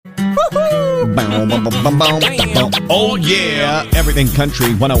Oh, yeah. Everything Country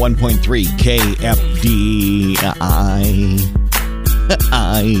 101.3 KFDI.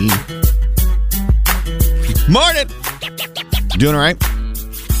 Morning. Doing all right?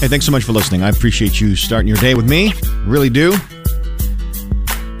 Hey, thanks so much for listening. I appreciate you starting your day with me. Really do.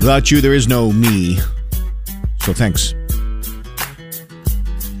 Without you, there is no me. So thanks.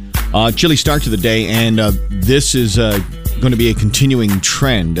 Chilly start to the day, and this is going to be a continuing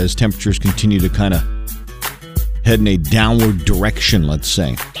trend as temperatures continue to kind of head in a downward direction, let's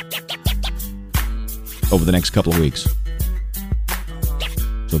say, over the next couple of weeks.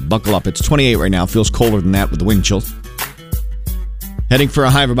 So buckle up. It's 28 right now. Feels colder than that with the wind chill. Heading for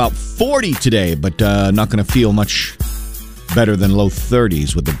a high of about 40 today, but not going to feel much better than low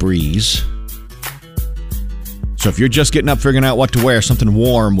 30s with the breeze. So if you're just getting up figuring out what to wear, something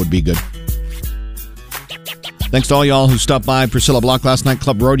warm would be good. Thanks to all y'all who stopped by Priscilla Block last night,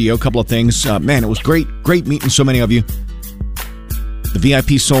 Club Rodeo. A couple of things. Man, it was great meeting so many of you. The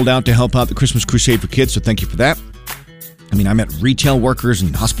VIP sold out to help out the Christmas Crusade for Kids, so thank you for that. I mean, I met retail workers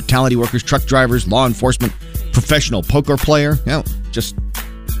and hospitality workers, truck drivers, law enforcement, professional poker player. You know, it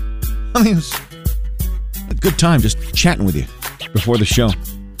was a good time just chatting with you before the show.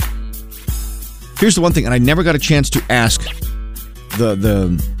 Here's the one thing, and I never got a chance to ask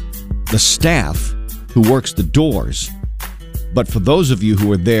the staff who works the doors, but for those of you who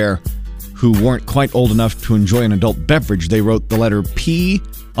were there who weren't quite old enough to enjoy an adult beverage, they wrote the letter P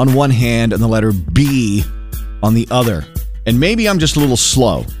on one hand and the letter B on the other. And maybe I'm just a little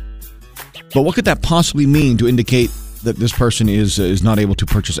slow, but what could that possibly mean to indicate that this person is not able to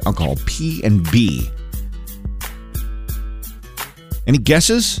purchase alcohol? P and B. Any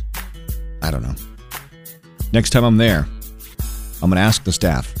guesses? I don't know. Next time I'm there, I'm going to ask the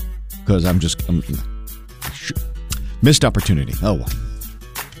staff because I'm missed opportunity. Oh,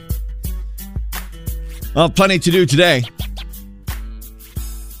 well, plenty to do today.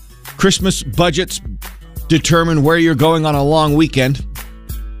 Christmas budgets determine where you're going on a long weekend.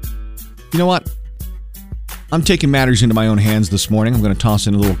 You know what? I'm taking matters into my own hands this morning. I'm going to toss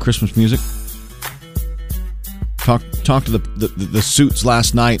in a little Christmas music. Talked to the suits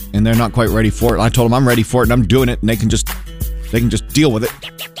last night, and they're not quite ready for it. I told them I'm ready for it, and I'm doing it, and they can just deal with it.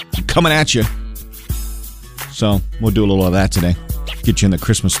 I'm coming at you. So we'll do a little of that today. Get you in the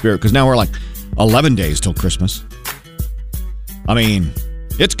Christmas spirit, because now we're like 11 days till Christmas. I mean,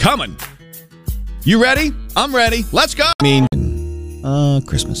 it's coming. You ready? I'm ready. Let's go.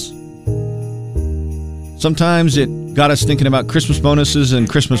 Christmas. Sometimes it got us thinking about Christmas bonuses and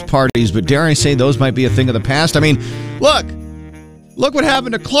Christmas parties, but dare I say those might be a thing of the past? I mean, look what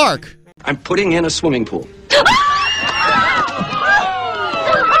happened to Clark. I'm putting in a swimming pool.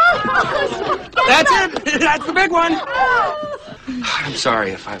 That's it. That's the big one. I'm sorry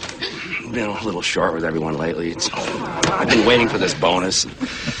if I've been a little short with everyone lately. I've been waiting for this bonus.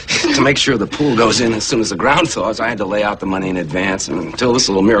 To make sure the pool goes in as soon as the ground thaws, I had to lay out the money in advance. And until this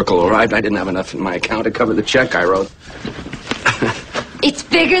little miracle arrived, I didn't have enough in my account to cover the check I wrote. It's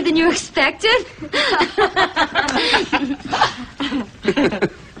bigger than you expected?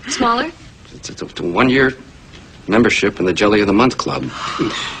 Smaller? It's a 1-year membership in the Jelly of the Month Club.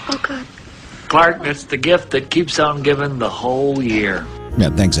 Oh, God. Clark, it's the gift that keeps on giving the whole year. Yeah,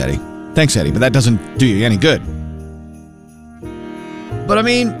 thanks, Eddie. But that doesn't do you any good. But I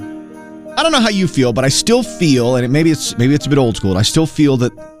mean, I don't know how you feel, but I still feel, and maybe it's a bit old school, I still feel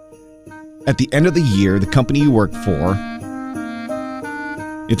that at the end of the year, the company you work for,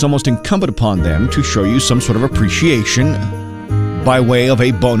 it's almost incumbent upon them to show you some sort of appreciation by way of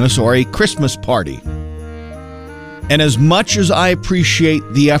a bonus or a Christmas party. And as much as I appreciate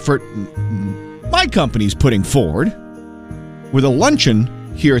the effort my company's putting forward with a luncheon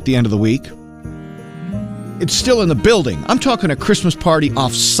here at the end of the week, it's still in the building. I'm talking a Christmas party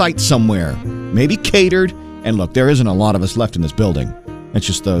off-site somewhere, maybe catered. And look, there isn't a lot of us left in this building. It's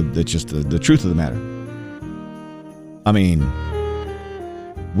just the truth of the matter. I mean,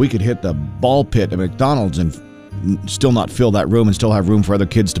 we could hit the ball pit at McDonald's and still not fill that room and still have room for other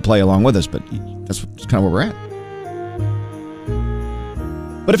kids to play along with us, but that's kind of where we're at.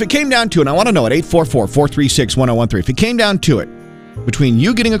 But if it came down to it, and I want to know at 844-436-1013, if it came down to it, between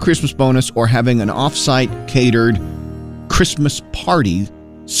you getting a Christmas bonus or having an off-site catered Christmas party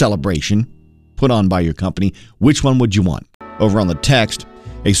celebration put on by your company, which one would you want? Over on the text,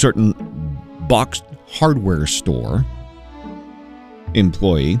 a certain boxed hardware store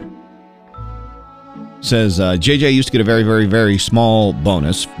employee says, JJ used to get a very, very, very small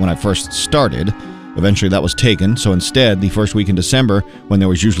bonus when I first started. Eventually that was taken, so instead, the first week in December, when there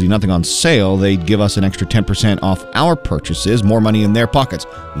was usually nothing on sale, they'd give us an extra 10% off our purchases, more money in their pockets.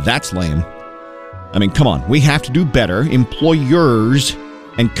 That's lame. I mean, come on. We have to do better. Employers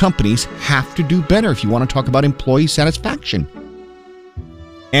and companies have to do better if you want to talk about employee satisfaction.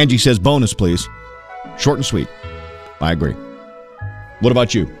 Angie says bonus, please. Short and sweet. I agree. What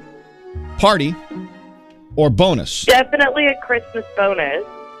about you? Party or bonus? Definitely a Christmas bonus.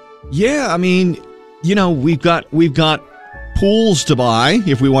 Yeah, I mean, you know, we've got pools to buy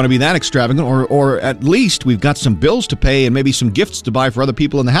if we want to be that extravagant, or at least we've got some bills to pay and maybe some gifts to buy for other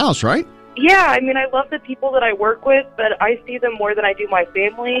people in the house, right? Yeah, I mean, I love the people that I work with, but I see them more than I do my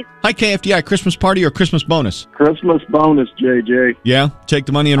family. Hi, KFDI, Christmas party or Christmas bonus? Christmas bonus, JJ. Yeah, take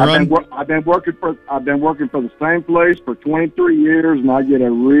the money and run. I've been working for the same place for 23 years, and I get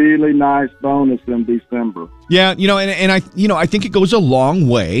a really nice bonus in December. Yeah, you know, and I think it goes a long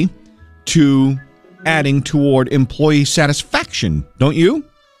way to adding toward employee satisfaction, don't you?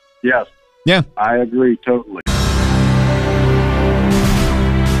 Yes. Yeah. I agree totally.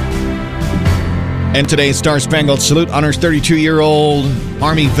 And today's Star Spangled Salute honors 32-year-old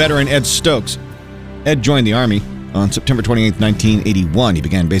Army veteran Ed Stokes. Ed joined the Army on September 28, 1981. He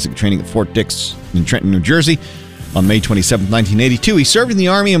began basic training at Fort Dix in Trenton, New Jersey. On May 27, 1982, he served in the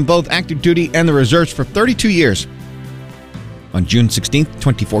Army in both active duty and the reserves for 32 years. On June 16,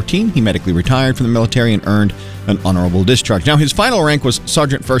 2014, he medically retired from the military and earned an honorable discharge. Now, his final rank was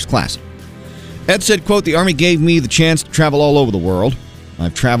Sergeant First Class. Ed said, quote, "The Army gave me the chance to travel all over the world.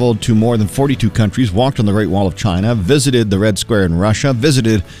 I've traveled to more than 42 countries, walked on the Great Wall of China, visited the Red Square in Russia,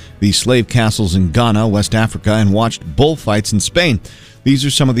 visited the slave castles in Ghana, West Africa, and watched bullfights in Spain. These are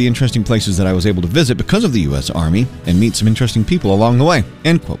some of the interesting places that I was able to visit because of the U.S. Army and meet some interesting people along the way."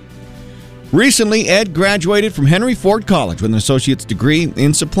 End quote. Recently, Ed graduated from Henry Ford College with an associate's degree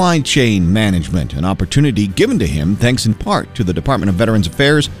in supply chain management, an opportunity given to him thanks in part to the Department of Veterans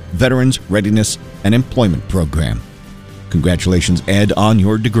Affairs, Veterans Readiness and Employment Program. Congratulations, Ed, on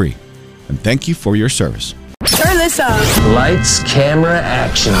your degree, and thank you for your service. Turn this up. Lights, camera,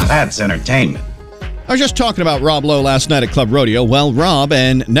 action. That's entertainment. I was just talking about Rob Lowe last night at Club Rodeo. Well, Rob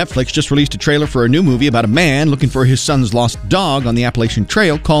and Netflix just released a trailer for a new movie about a man looking for his son's lost dog on the Appalachian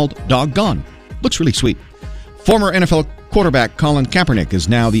Trail called Doggone. Looks really sweet. Former NFL quarterback Colin Kaepernick is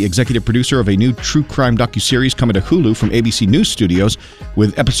now the executive producer of a new true crime docuseries coming to Hulu from ABC News Studios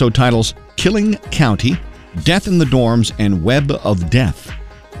with episode titles Killing County, Death in the Dorms, and Web of Death.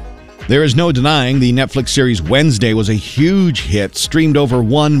 There is no denying the Netflix series Wednesday was a huge hit, streamed over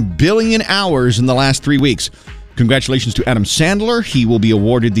 1 billion hours in the last 3 weeks. Congratulations to Adam Sandler. He will be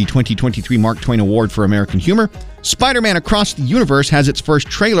awarded the 2023 Mark Twain Award for American Humor. Spider-Man Across the Universe has its first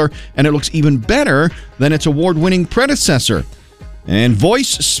trailer, and it looks even better than its award-winning predecessor. And voice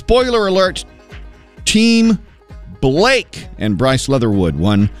spoiler alert, Team Blake and Bryce Leatherwood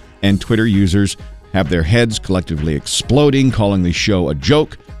won, and Twitter users have their heads collectively exploding, calling the show a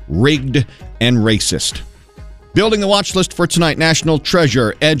joke, rigged, and racist. Building the watch list for tonight, National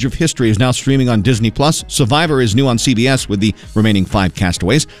Treasure, Edge of History is now streaming on Disney+. Survivor is new on CBS with the remaining 5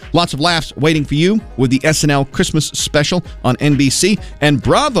 castaways. Lots of laughs waiting for you with the SNL Christmas special on NBC. And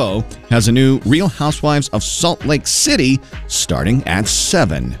Bravo has a new Real Housewives of Salt Lake City starting at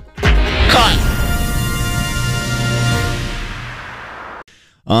 7.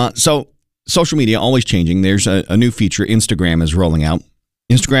 So, social media, always changing. There's a new feature Instagram is rolling out.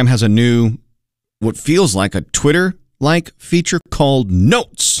 Instagram has a new, what feels like a Twitter-like feature called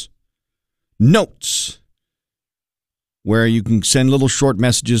Notes. Notes. Where you can send little short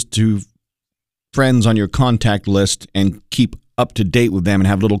messages to friends on your contact list and keep up to date with them and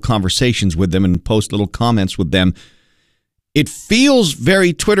have little conversations with them and post little comments with them. It feels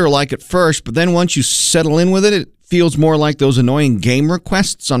very Twitter-like at first, but then once you settle in with it, it feels more like those annoying game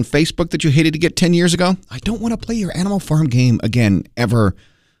requests on Facebook that you hated to get 10 years ago. I don't want to play your Animal Farm game again, ever.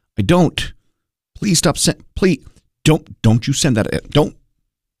 I don't. Please stop. Please don't you send that. Don't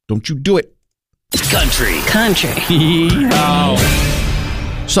you do it. Country.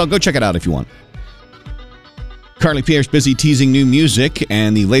 So go check it out if you want. Carly Pierce busy teasing new music,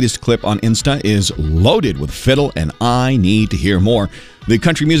 and the latest clip on Insta is loaded with fiddle, and I need to hear more. The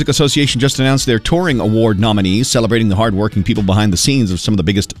Country Music Association just announced their Touring Award nominees, celebrating the hardworking people behind the scenes of some of the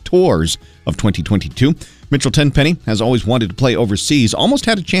biggest tours of 2022. Mitchell Tenpenny has always wanted to play overseas, almost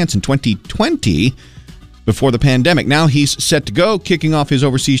had a chance in 2020 before the pandemic. Now he's set to go, kicking off his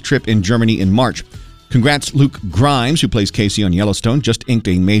overseas trip in Germany in March. Congrats Luke Grimes, who plays Casey on Yellowstone, just inked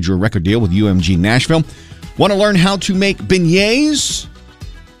a major record deal with UMG Nashville. Want to learn how to make beignets?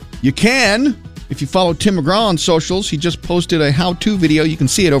 You can. If you follow Tim McGraw on socials, he just posted a how-to video. You can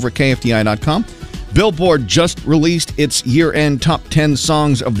see it over at KFDI.com. Billboard just released its year-end top 10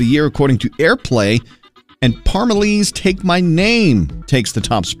 songs of the year according to Airplay, and Parmalee's Take My Name takes the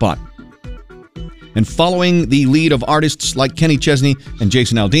top spot. And following the lead of artists like Kenny Chesney and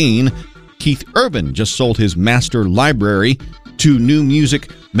Jason Aldean, Keith Urban just sold his master library to new music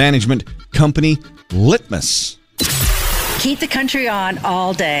management company Litmus. Keep the country on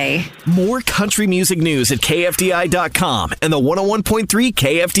all day. More country music news at KFDI.com and the 101.3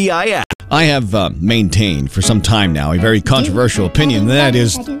 KFDI app. I have maintained for some time now a very controversial opinion, and that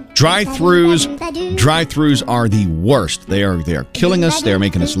is drive-thrus. Drive-thrus are the worst. They are killing us. They are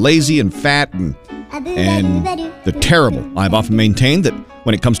making us lazy and fat, and they're terrible. I've often maintained that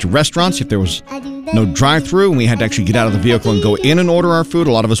when it comes to restaurants, if there was no drive-thru and we had to actually get out of the vehicle and go in and order our food,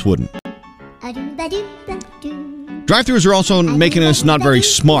 a lot of us wouldn't. Drive-thrus are also making us not very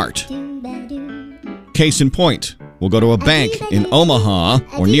smart. Case in point, we'll go to a bank in Omaha,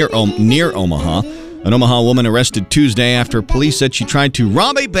 or near Omaha. An Omaha woman arrested Tuesday after police said she tried to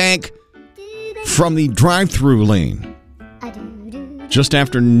rob a bank from the drive-thru lane. Just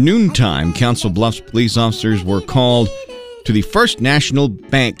after noontime, Council Bluffs police officers were called to the First National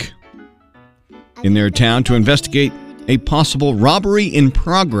Bank in their town to investigate a possible robbery in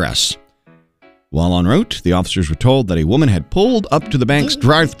progress. While en route, the officers were told that a woman had pulled up to the bank's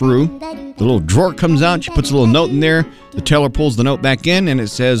drive-thru. The little drawer comes out, she puts a little note in there. The teller pulls the note back in, and it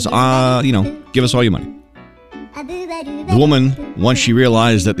says, give us all your money. The woman, once she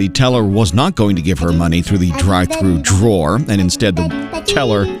realized that the teller was not going to give her money through the drive-thru drawer, and instead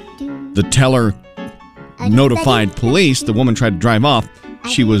the teller notified police, the woman tried to drive off.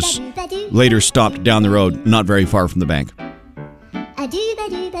 She was later stopped down the road, not very far from the bank.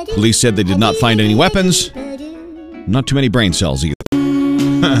 Police said they did not find any weapons. Not too many brain cells either.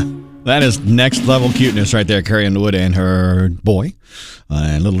 That is next level cuteness right there. Carrie Underwood and her boy,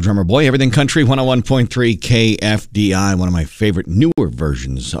 and little drummer boy. Everything Country 101.3 KFDI. One of my favorite newer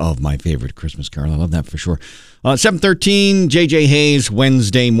versions of my favorite Christmas carol. I love that for sure. 7:13, JJ Hayes.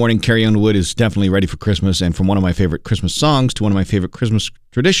 Wednesday morning. Carrie Underwood is definitely ready for Christmas. And from one of my favorite Christmas songs to one of my favorite Christmas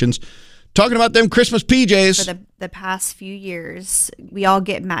traditions, talking about them Christmas PJs. For the past few years, we all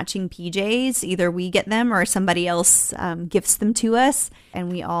get matching PJs. Either we get them or somebody else gifts them to us,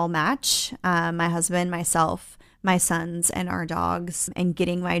 and we all match. My husband, myself, my sons, and our dogs. And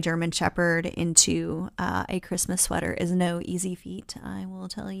getting my German Shepherd into a Christmas sweater is no easy feat. I will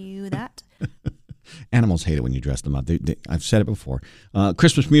tell you that. Animals hate it when you dress them up. I've said it before.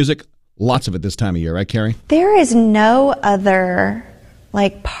 Christmas music, lots of it this time of year, right, Carrie? There is no other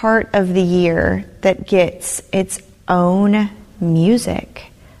part of the year that gets its own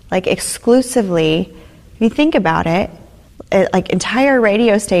music, exclusively. If you think about it, entire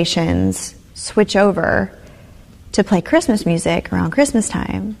radio stations switch over to play Christmas music around Christmas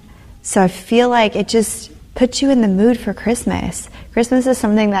time. So I feel like it just puts you in the mood for Christmas. Christmas is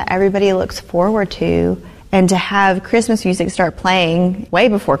something that everybody looks forward to, and to have Christmas music start playing way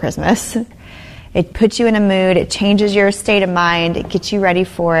before Christmas, it puts you in a mood, it changes your state of mind, it gets you ready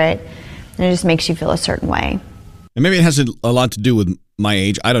for it, and it just makes you feel a certain way. And maybe it has a lot to do with my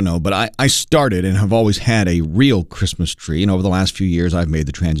age, I don't know, but I started and have always had a real Christmas tree, and over the last few years I've made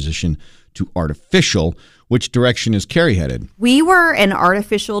the transition to artificial. Which direction is Carrie headed? We were an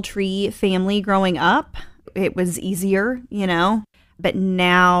artificial tree family growing up. It was easier, but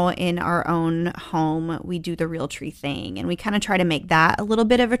now in our own home, we do the real tree thing, and we kind of try to make that a little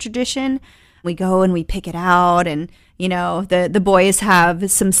bit of a tradition. We go and we pick it out, and the boys have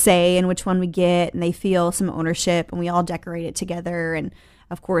some say in which one we get, and they feel some ownership, and we all decorate it together, and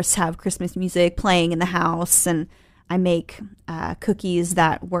of course have Christmas music playing in the house. And I make cookies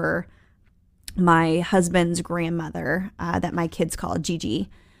that were my husband's grandmother that my kids call Gigi.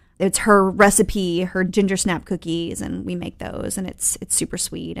 It's her recipe, her ginger snap cookies, and we make those, and it's super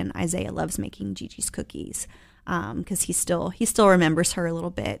sweet. And Isaiah loves making Gigi's cookies because he still remembers her a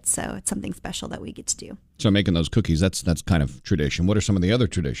little bit. So it's something special that we get to do. So making those cookies, that's kind of tradition. What are some of the other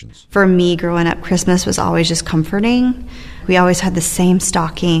traditions? For me, growing up, Christmas was always just comforting. We always had the same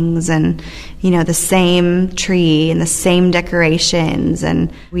stockings and, the same tree and the same decorations.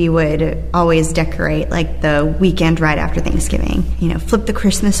 And we would always decorate the weekend right after Thanksgiving. Flip the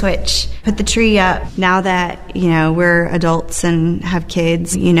Christmas switch, put the tree up. Now that, we're adults and have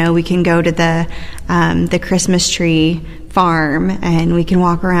kids, we can go to the Christmas tree farm, and we can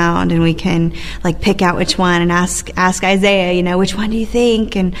walk around and we can pick out which one and ask Isaiah, which one do you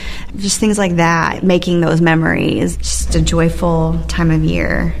think, and just things like that. Making those memories, just a joyful time of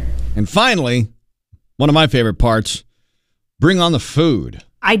year. And finally, one of my favorite parts, bring on the food.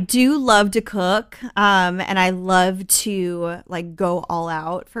 I do love to cook, and I love to go all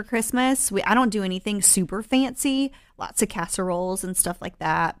out for Christmas. I don't do anything super fancy, lots of casseroles and stuff like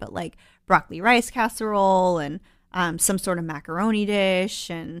that, but broccoli rice casserole and some sort of macaroni dish,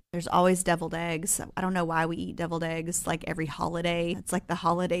 and there's always deviled eggs. I don't know why we eat deviled eggs like every holiday. It's like the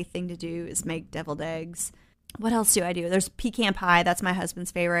holiday thing to do is make deviled eggs. What else do I do? There's pecan pie. That's my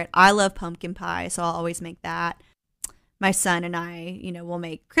husband's favorite. I love pumpkin pie, so I'll always make that. My son and I, will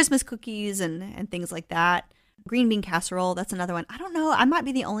make Christmas cookies and things like that. Green bean casserole, that's another one. I don't know. I might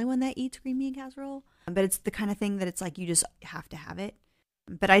be the only one that eats green bean casserole, but it's the kind of thing that it's like you just have to have it.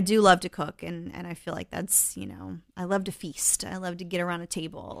 But I do love to cook, and I feel like that's, I love to feast. I love to get around a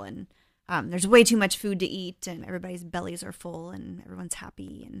table, and there's way too much food to eat, and everybody's bellies are full, and everyone's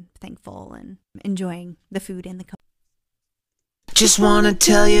happy and thankful and enjoying the food and the cooking. Just want to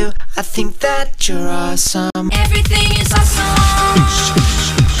tell you, I think that you're awesome. Everything is awesome.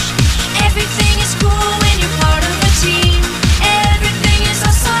 Everything is cool when you're part of a team. Everything is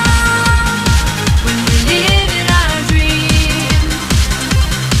awesome when we live in our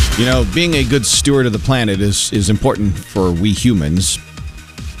dream. Being a good steward of the planet is important for we humans.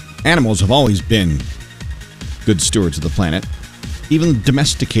 Animals have always been good stewards of the planet, even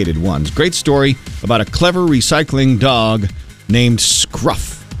domesticated ones. Great story about a clever recycling dog named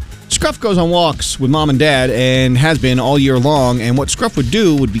Scruff. Scruff goes on walks with mom and dad and has been all year long, and what Scruff would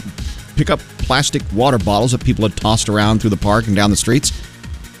do would be pick up plastic water bottles that people had tossed around through the park and down the streets,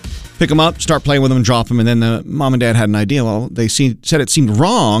 pick them up, start playing with them and drop them, and then the mom and dad had an idea. Well, they said it seemed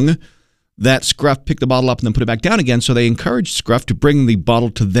wrong that Scruff picked the bottle up and then put it back down again, so they encouraged Scruff to bring the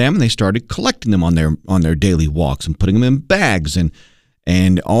bottle to them, and they started collecting them on their daily walks and putting them in bags,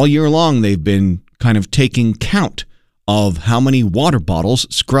 and all year long they've been kind of taking count of how many water bottles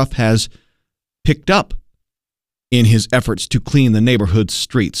Scruff has picked up in his efforts to clean the neighborhood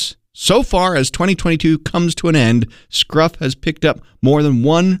streets. So far, as 2022 comes to an end, Scruff has picked up more than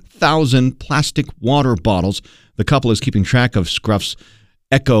 1,000 plastic water bottles. The couple is keeping track of Scruff's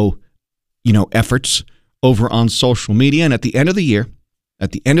efforts over on social media, and at the end of the year,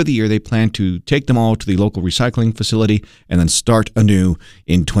 they plan to take them all to the local recycling facility and then start anew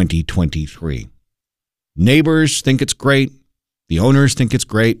in 2023. Neighbors think it's great. The owners think it's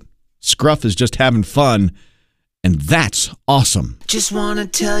great. Scruff is just having fun, and that's awesome. Just want to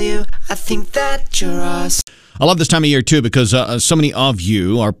tell you, I think that you're awesome. I love this time of year, too, because so many of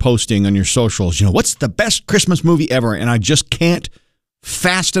you are posting on your socials, what's the best Christmas movie ever? And I just can't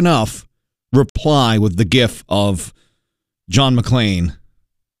fast enough reply with the gif of John McClane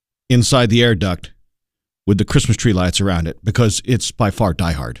inside the air duct with the Christmas tree lights around it, because it's by far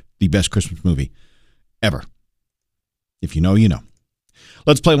Die Hard, the best Christmas movie ever. If you know, you know.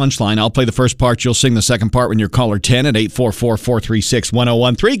 Let's play Lunchline. I'll play the first part. You'll sing the second part when you're caller 10 at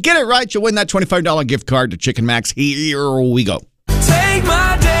 844-436-1013. Get it right. You'll win that $25 gift card to Chicken Max. Here we go. Take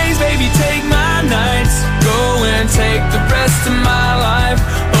my days, baby, take my nights. Go and take the rest of my life.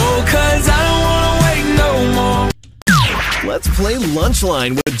 Oh, 'cause I don't want to wait no more. Let's play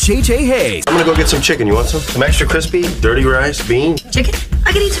Lunchline with JJ Hayes. I'm going to go get some chicken. You want some? Some extra crispy, dirty rice, beans? Chicken?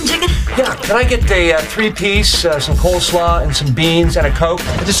 I can eat some chicken. Yeah, can I get a three-piece, some coleslaw, and some beans and a Coke?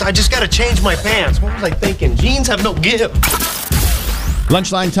 I just got to change my pants. What was I thinking? Jeans have no give.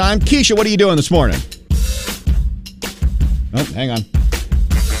 Lunchline time. Keisha, what are you doing this morning? Oh, hang on.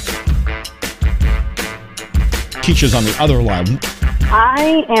 Keisha's on the other line.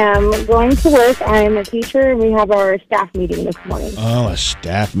 I am going to work. I am a teacher. We have our staff meeting this morning. Oh, a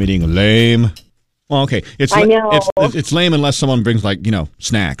staff meeting. Lame. Well, okay. I know. It's lame unless someone brings,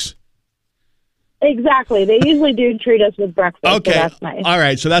 snacks. Exactly. They usually do treat us with breakfast, okay. So that's nice. All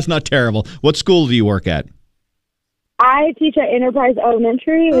right, so that's not terrible. What school do you work at? I teach at Enterprise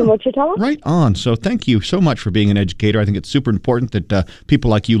Elementary in Wichita. Right on. So thank you so much for being an educator. I think it's super important that people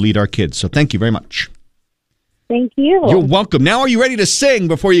like you lead our kids. So thank you very much. Thank you. You're welcome. Now, are you ready to sing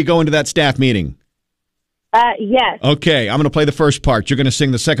before you go into that staff meeting? Yes. Okay, I'm going to play the first part. You're going to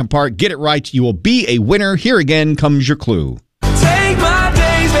sing the second part. Get it right. You will be a winner. Here again comes your clue. Take my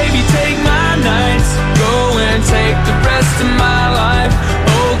days, baby, take my nights. Go and take the rest of my life.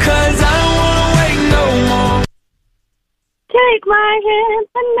 Oh, 'cause I don't want to wait no more. Take my hand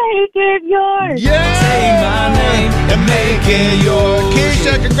and make it yours. Yeah! Take my name and make it yours.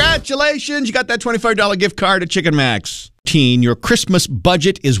 Keisha, congratulations. You got that $25 gift card at Chicken Max. Your Christmas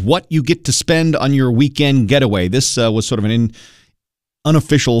budget is what you get to spend on your weekend getaway. This was sort of an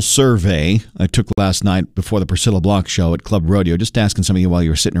unofficial survey I took last night before the Priscilla Block show at Club Rodeo, just asking some of you while you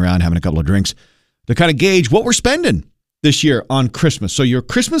were sitting around having a couple of drinks to kind of gauge what we're spending this year on Christmas. So your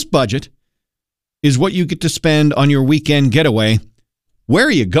Christmas budget is what you get to spend on your weekend getaway. Where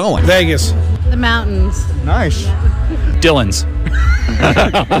are you going? Vegas. The mountains. Nice. Dillon's.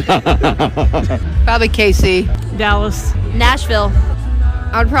 Probably KC. Dallas. Nashville.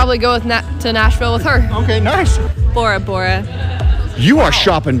 I would probably go to Nashville with her. Okay, nice. Bora Bora. You are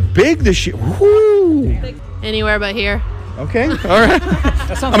shopping big this year. Woo! Anywhere but here. Okay, all right.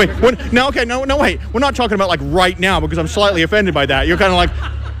 I mean, no, wait. We're not talking about like right now because I'm slightly offended by that. You're kind of like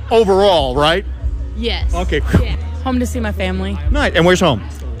overall, right? Yes. Okay. Yeah. Home to see my family. Nice. And where's home?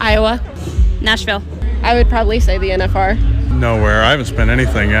 Iowa. Nashville. I would probably say the NFR. Nowhere. I haven't spent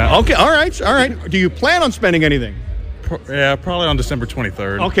anything yet. Okay, all right. Do you plan on spending anything? Yeah, probably on December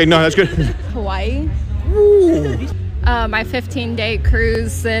 23rd. Okay, no, that's good. Hawaii. Ooh. My 15-day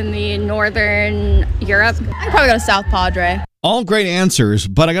cruise in the northern Europe. I'd probably go to South Padre. All great answers,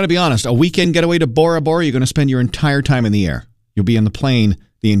 but I got to be honest. A weekend getaway to Bora Bora, you're going to spend your entire time in the air. You'll be on the plane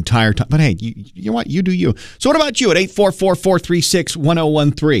the entire time. But hey, you know what? You do you. So what about you at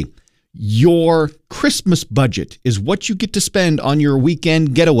 844-436-1013? Your Christmas budget is what you get to spend on your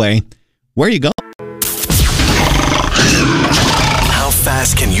weekend getaway. Where you go? How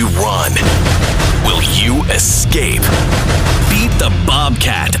fast can you run? Will you escape? Beat the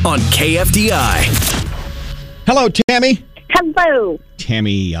Bobcat on KFDI. Hello, Tammy. Hello.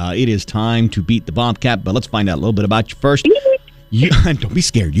 Tammy, it is time to beat the Bobcat, but let's find out a little bit about you first. Don't be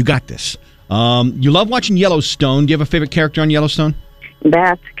scared. You got this. You love watching Yellowstone. Do you have a favorite character on Yellowstone?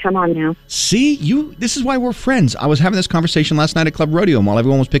 Beth, come on now. See, this is why we're friends. I was having this conversation last night at Club Rodeo, and while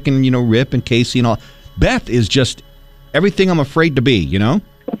everyone was picking, Rip and Casey and all, Beth is just everything I'm afraid to be, you know?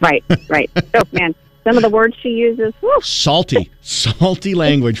 Right. Oh, man. Some of the words she uses. Whew. Salty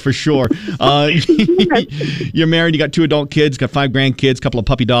language for sure. You're married, you got 2 adult kids, got 5 grandkids, a couple of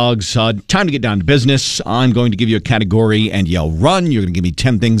puppy dogs. Time to get down to business. I'm going to give you a category and yell run. You're going to give me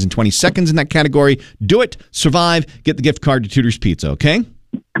 10 things in 20 seconds in that category. Do it, survive, get the gift card to Tudor's Pizza, okay?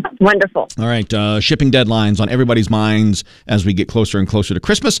 Wonderful. All right, shipping deadlines on everybody's minds as we get closer and closer to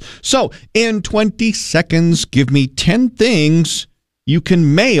Christmas. So, in 20 seconds, give me 10 things you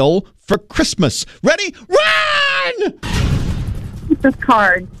can mail for Christmas. Ready? Run! Christmas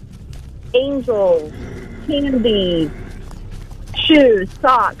cards, angels, candy, shoes,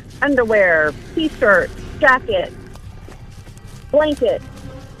 socks, underwear, t-shirts, jackets, blankets,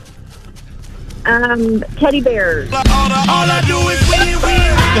 teddy bears. All I do is win.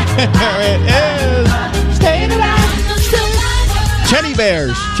 There it is. Staying alive. Teddy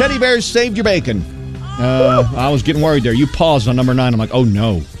bears. Teddy bears saved your bacon. I was getting worried there. You paused on number 9. I'm like, oh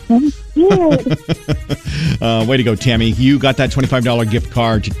no. Way to go, Tammy. You got that $25 gift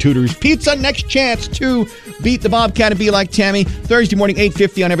card to Tudor's Pizza. Next chance to beat the Bobcat and be like Tammy. Thursday morning,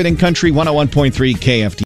 8:50 on Everything Country, 101.3 KFD.